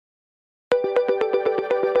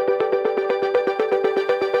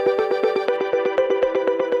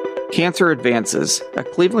Cancer Advances, a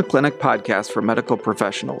Cleveland Clinic podcast for medical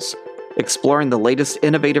professionals, exploring the latest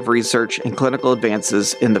innovative research and clinical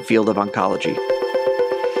advances in the field of oncology.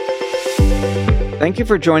 Thank you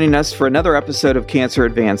for joining us for another episode of Cancer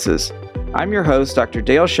Advances. I'm your host, Dr.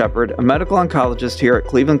 Dale Shepard, a medical oncologist here at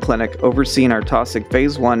Cleveland Clinic, overseeing our Taussig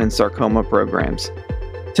Phase 1 and sarcoma programs.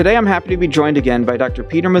 Today, I'm happy to be joined again by Dr.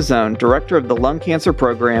 Peter Mazzone, Director of the Lung Cancer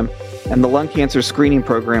Program and the Lung Cancer Screening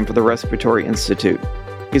Program for the Respiratory Institute.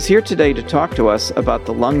 He's here today to talk to us about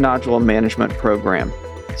the Lung Nodule Management Program.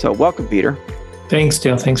 So welcome, Peter. Thanks,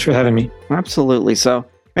 Dale. Thanks for having me. Absolutely. So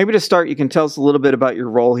maybe to start, you can tell us a little bit about your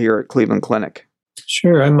role here at Cleveland Clinic.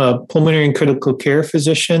 Sure. I'm a pulmonary and critical care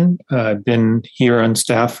physician. I've been here on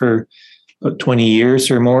staff for about 20 years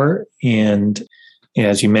or more. And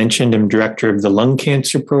as you mentioned, I'm director of the Lung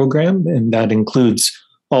Cancer Program, and that includes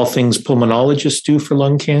all things pulmonologists do for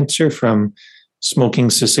lung cancer, from smoking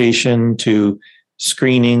cessation to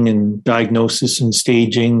screening and diagnosis and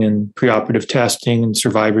staging and preoperative testing and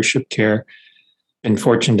survivorship care. Been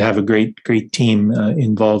fortunate to have a great team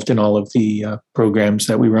involved in all of the programs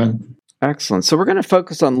that we run. Excellent. So we're going to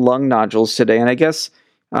focus on lung nodules today. And I guess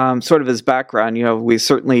sort of as background, we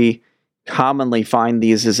certainly commonly find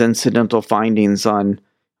these as incidental findings on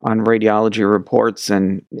radiology reports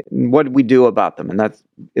and what we do about them. And that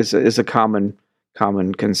is a common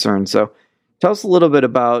concern. So tell us a little bit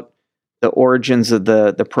about the origins of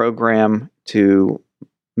the program to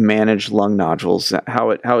manage lung nodules,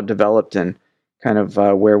 how it developed, and kind of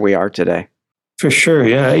where we are today. For sure.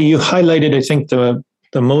 Yeah. You highlighted, I think, the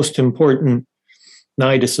most important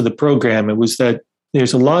nidus of the program. It was that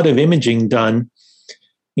there's a lot of imaging done,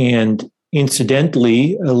 and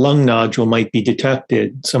incidentally, a lung nodule might be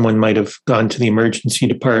detected. Someone might have gone to the emergency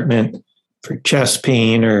department for chest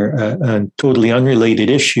pain or a totally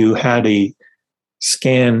unrelated issue, had a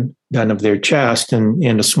scan done of their chest,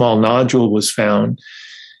 and a small nodule was found.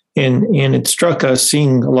 And it struck us,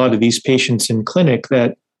 seeing a lot of these patients in clinic,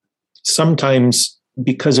 that sometimes,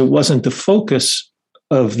 because it wasn't the focus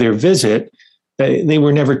of their visit, they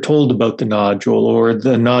were never told about the nodule, or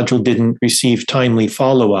the nodule didn't receive timely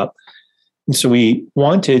follow-up. And so we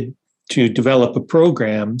wanted to develop a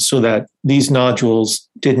program so that these nodules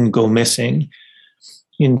didn't go missing.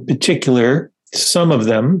 In particular, some of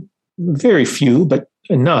them, very few, but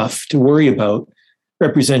enough to worry about,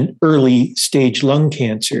 represent early stage lung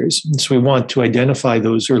cancers. And so we want to identify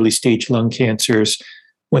those early stage lung cancers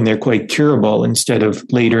when they're quite curable instead of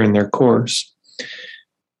later in their course.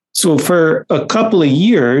 So for a couple of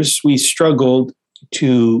years, we struggled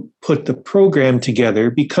to put the program together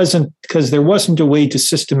because there wasn't a way to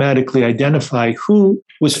systematically identify who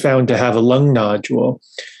was found to have a lung nodule.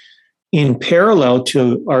 In parallel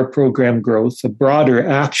to our program growth, a broader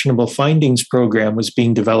actionable findings program was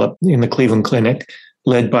being developed in the Cleveland Clinic,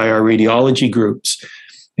 led by our radiology groups.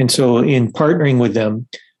 And so in partnering with them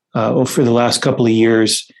for the last couple of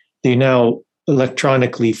years, they now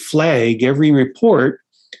electronically flag every report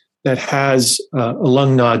that has a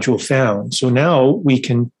lung nodule found. So now we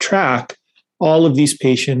can track all of these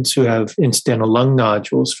patients who have incidental lung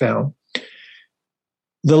nodules found.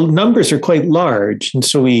 The numbers are quite large, and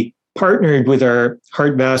so we partnered with our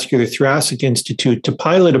Heart Vascular Thoracic Institute to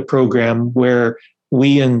pilot a program where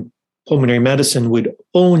we in pulmonary medicine would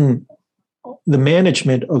own the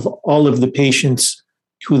management of all of the patients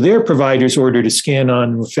who their providers ordered a scan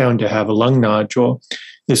on and were found to have a lung nodule.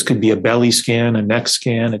 This could be a belly scan, a neck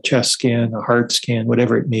scan, a chest scan, a heart scan,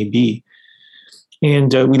 whatever it may be.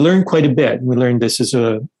 And we learned quite a bit. We learned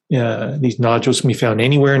these nodules can be found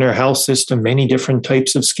anywhere in our health system. Many different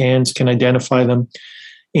types of scans can identify them.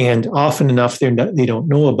 And often enough, they don't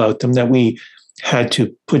know about them, that we had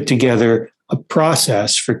to put together a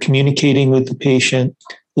process for communicating with the patient,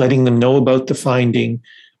 letting them know about the finding,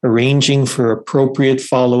 arranging for appropriate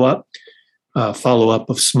follow-up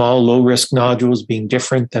of small, low-risk nodules being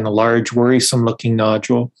different than a large, worrisome-looking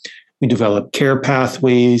nodule. We develop care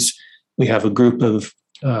pathways. We have a group of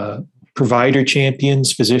provider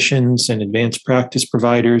champions, physicians, and advanced practice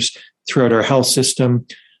providers throughout our health system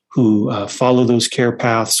who follow those care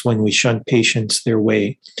paths when we shunt patients their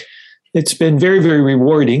way. It's been very, very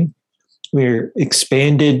rewarding. We're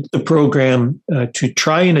expanded the program to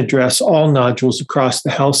try and address all nodules across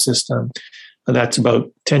the health system. That's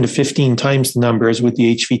about 10 to 15 times the number as with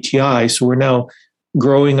the HVTI. So we're now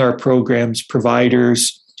growing our programs,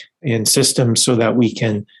 providers, and systems so that we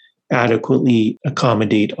can adequately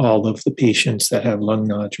accommodate all of the patients that have lung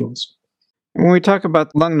nodules. When we talk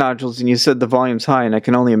about lung nodules, and you said the volume's high, and I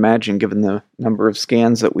can only imagine given the number of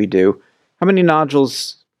scans that we do, how many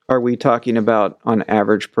nodules are we talking about on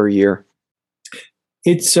average per year?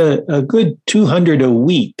 It's a good 200 a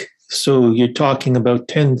week. So you're talking about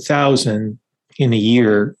 10,000 in a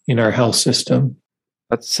year in our health system.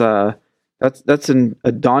 That's a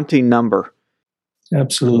daunting number.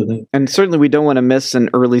 Absolutely. And certainly we don't want to miss an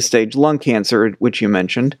early stage lung cancer, which you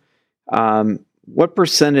mentioned. What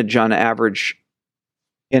percentage on average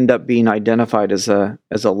end up being identified as a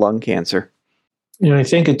lung cancer? I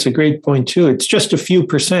think it's a great point too. It's just a few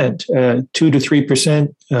percent, 2 to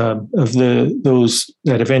 3% of those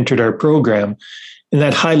that have entered our program. And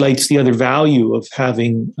that highlights the other value of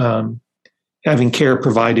having care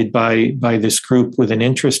provided by this group with an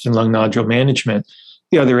interest in lung nodule management.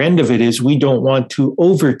 The other end of it is we don't want to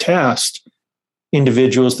overtest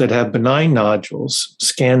individuals that have benign nodules,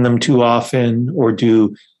 scan them too often, or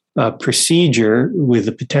do a procedure with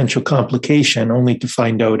a potential complication only to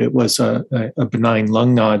find out it was a benign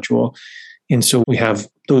lung nodule. And so we have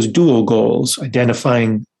those dual goals,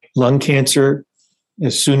 identifying lung cancer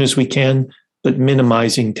as soon as we can, but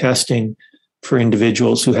minimizing testing for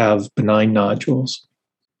individuals who have benign nodules.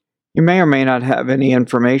 You may or may not have any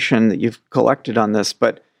information that you've collected on this,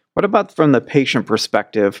 but what about from the patient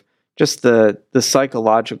perspective, just the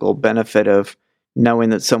psychological benefit of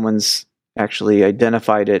knowing that someone's actually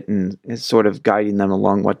identified it and is sort of guiding them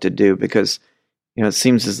along what to do? Because, it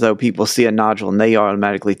seems as though people see a nodule and they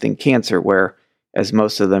automatically think cancer, whereas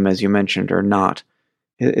most of them, as you mentioned, are not.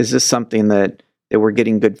 Is this something that we're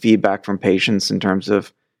getting good feedback from patients in terms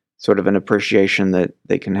of sort of an appreciation that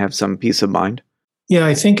they can have some peace of mind? Yeah,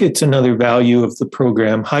 I think it's another value of the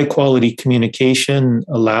program. High quality communication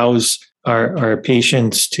allows our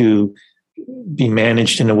patients to be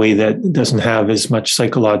managed in a way that doesn't have as much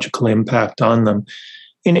psychological impact on them.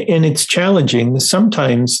 And it's challenging.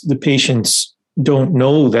 Sometimes the patients don't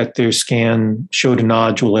know that their scan showed a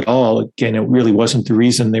nodule at all. Again, it really wasn't the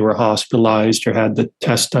reason they were hospitalized or had the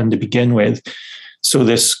test done to begin with. So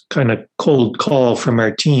this kind of cold call from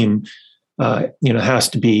our team has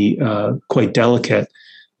to be quite delicate.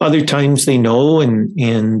 Other times they know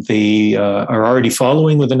and they are already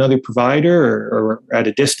following with another provider or at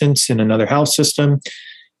a distance in another health system.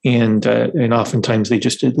 And oftentimes they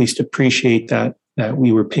just at least appreciate that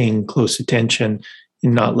we were paying close attention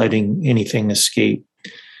and not letting anything escape.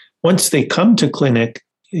 Once they come to clinic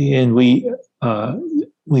and we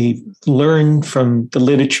learn from the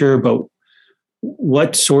literature about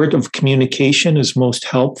what sort of communication is most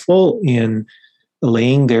helpful in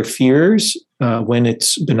allaying their fears when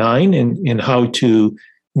it's benign and how to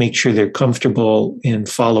make sure they're comfortable and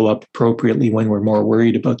follow up appropriately when we're more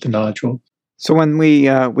worried about the nodule. So when we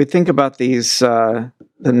think about these, the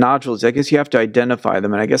nodules, I guess you have to identify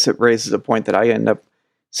them. And I guess it raises a point that I end up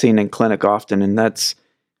seeing in clinic often. And that's,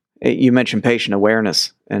 you mentioned patient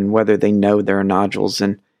awareness and whether they know there are nodules.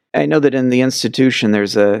 And I know that in the institution,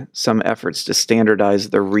 there's some efforts to standardize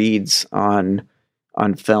the reads on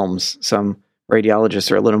films. Some radiologists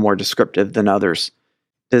are a little more descriptive than others.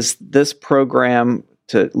 Does this program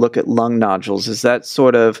to look at lung nodules, is that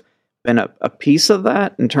sort of been a piece of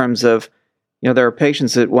that in terms of, there are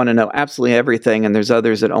patients that want to know absolutely everything, and there's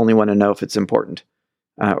others that only want to know if it's important,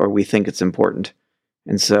 or we think it's important.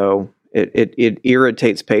 And so it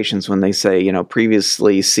irritates patients when they say,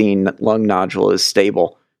 previously seen lung nodule is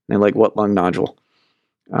stable. And they're like, what lung nodule?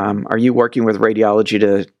 Are you working with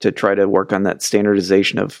radiology to try to work on that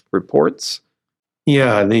standardization of reports?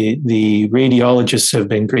 Yeah, the radiologists have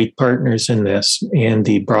been great partners in this and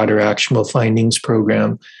the broader actionable findings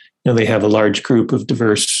program. They have a large group of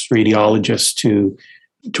diverse radiologists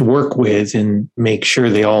to work with and make sure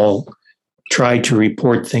they all try to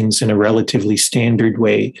report things in a relatively standard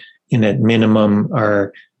way, and at minimum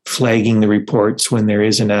are flagging the reports when there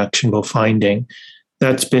is an actionable finding.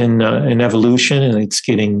 That's been an evolution, and it's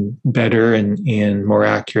getting better and more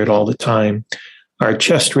accurate all the time. Our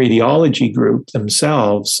chest radiology group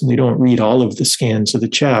themselves, they don't read all of the scans of the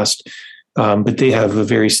chest, but they have a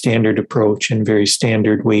very standard approach and very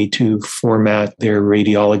standard way to format their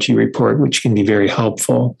radiology report, which can be very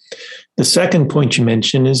helpful. The second point you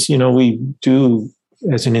mentioned is, we do,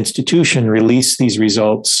 as an institution, release these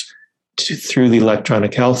results through the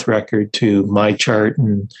electronic health record to MyChart,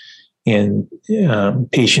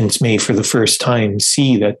 and patients may, for the first time,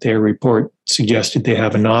 see that their report suggested they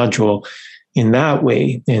have a nodule in that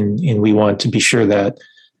way. And we want to be sure that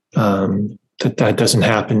that doesn't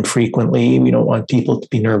happen frequently. We don't want people to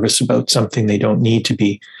be nervous about something they don't need to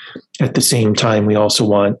be. At the same time, we also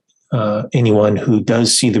want anyone who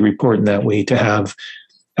does see the report in that way to have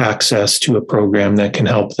access to a program that can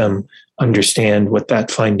help them understand what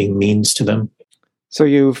that finding means to them. So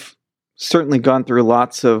you've certainly gone through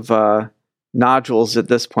lots of nodules at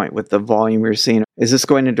this point with the volume you're seeing. Is this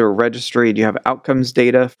going into a registry? Do you have outcomes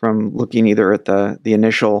data from looking either at the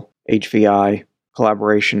initial HVI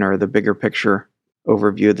collaboration or the bigger picture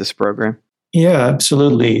overview of this program? Yeah,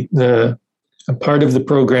 absolutely. A part of the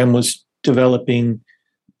program was developing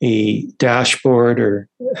a dashboard or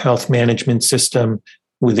health management system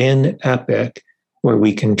within Epic where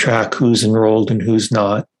we can track who's enrolled and who's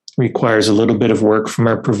not. Requires a little bit of work from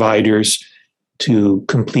our providers to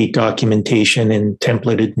complete documentation and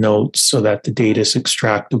templated notes so that the data is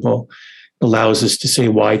extractable. Allows us to say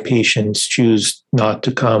why patients choose not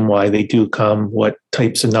to come, why they do come, what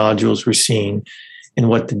types of nodules we're seeing, and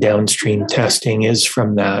what the downstream testing is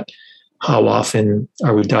from that. How often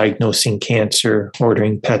are we diagnosing cancer,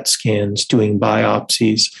 ordering PET scans, doing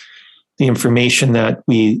biopsies? The information that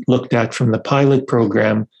we looked at from the pilot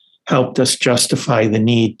program helped us justify the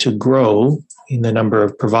need to grow in the number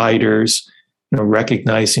of providers,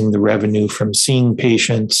 recognizing the revenue from seeing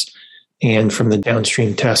patients and from the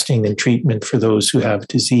downstream testing and treatment for those who have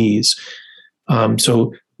disease.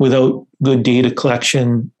 So without good data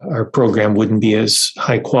collection, our program wouldn't be as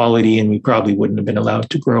high quality, and we probably wouldn't have been allowed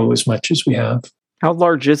to grow as much as we have. How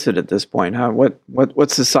large is it at this point?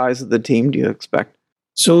 What's the size of the team do you expect?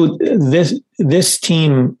 So this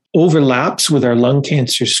team overlaps with our lung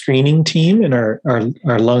cancer screening team, and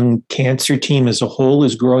our lung cancer team as a whole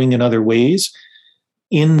is growing in other ways.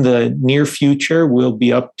 In the near future, we'll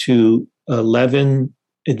be up to 11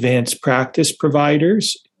 advanced practice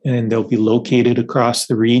providers, and they'll be located across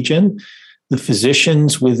the region. The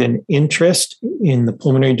physicians with an interest in the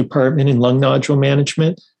pulmonary department and lung nodule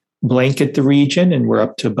management blanket the region, and we're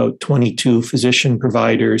up to about 22 physician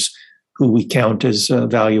providers who we count as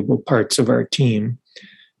valuable parts of our team.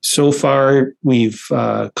 So far, we've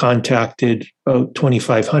contacted about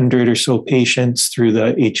 2,500 or so patients through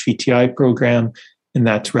the HVTI program, and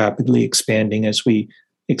that's rapidly expanding as we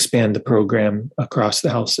expand the program across the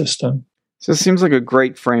health system. So it seems like a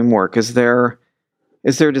great framework. Is there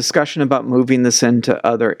discussion about moving this into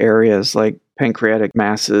other areas like pancreatic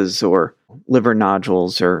masses or liver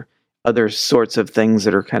nodules or other sorts of things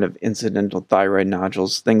that are kind of incidental thyroid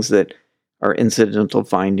nodules, things that are incidental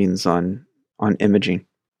findings on imaging?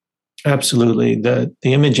 Absolutely. The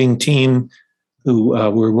imaging team who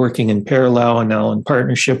were working in parallel and now in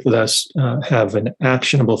partnership with us have an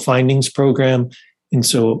actionable findings program. And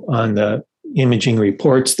so on the imaging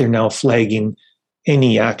reports, they're now flagging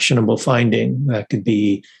any actionable finding. That could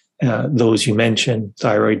be those you mentioned,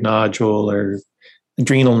 thyroid nodule or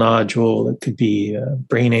adrenal nodule. It could be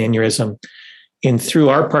brain aneurysm. And through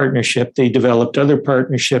our partnership, they developed other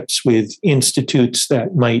partnerships with institutes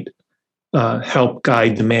that might help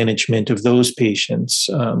guide the management of those patients.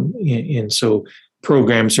 And so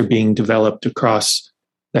programs are being developed across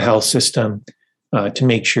the health system to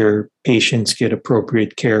make sure patients get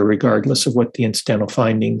appropriate care regardless of what the incidental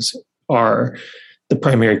findings are. The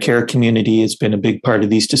primary care community has been a big part of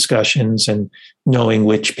these discussions, and knowing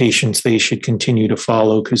which patients they should continue to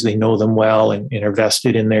follow because they know them well and are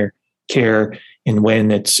vested in their care, and when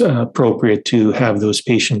it's appropriate to have those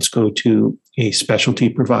patients go to a specialty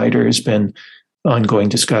provider has been ongoing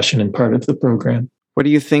discussion and part of the program. What do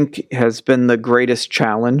you think has been the greatest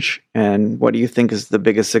challenge, and what do you think is the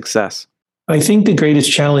biggest success? I think the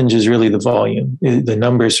greatest challenge is really the volume. The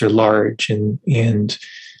numbers are large, and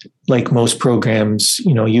like most programs,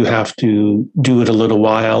 you have to do it a little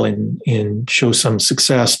while and show some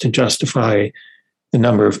success to justify the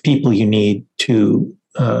number of people you need to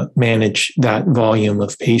manage that volume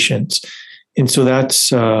of patients. And so that's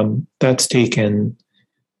taken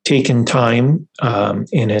time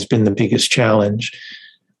and has been the biggest challenge.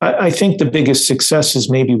 I think the biggest success is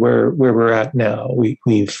maybe where we're at now.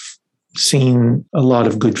 We've seen a lot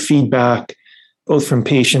of good feedback, both from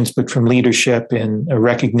patients, but from leadership, and a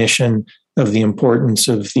recognition of the importance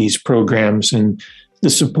of these programs and the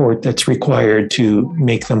support that's required to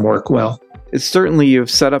make them work well. It's certainly, you've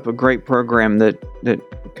set up a great program that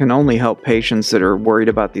can only help patients that are worried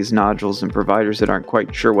about these nodules and providers that aren't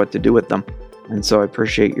quite sure what to do with them. And so I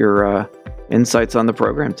appreciate your insights on the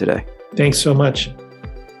program today. Thanks so much.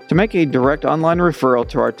 To make a direct online referral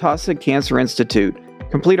to our Taussig Cancer Institute,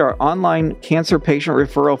 complete our online cancer patient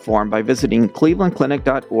referral form by visiting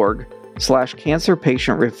clevelandclinic.org/cancer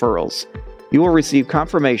patient referrals. You will receive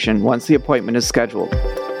confirmation once the appointment is scheduled.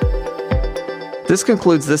 This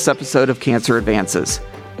concludes this episode of Cancer Advances.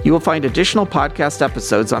 You will find additional podcast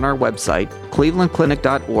episodes on our website,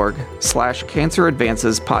 clevelandclinic.org/Cancer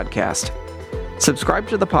Advances podcast. Subscribe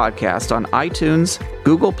to the podcast on iTunes,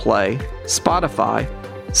 Google Play, Spotify,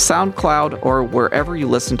 SoundCloud, or wherever you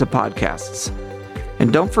listen to podcasts.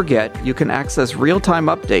 And don't forget, you can access real-time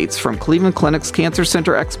updates from Cleveland Clinic's Cancer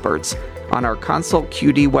Center experts on our Consult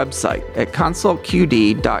QD website at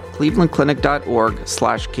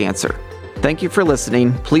consultqd.clevelandclinic.org/cancer. Thank you for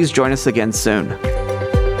listening. Please join us again soon.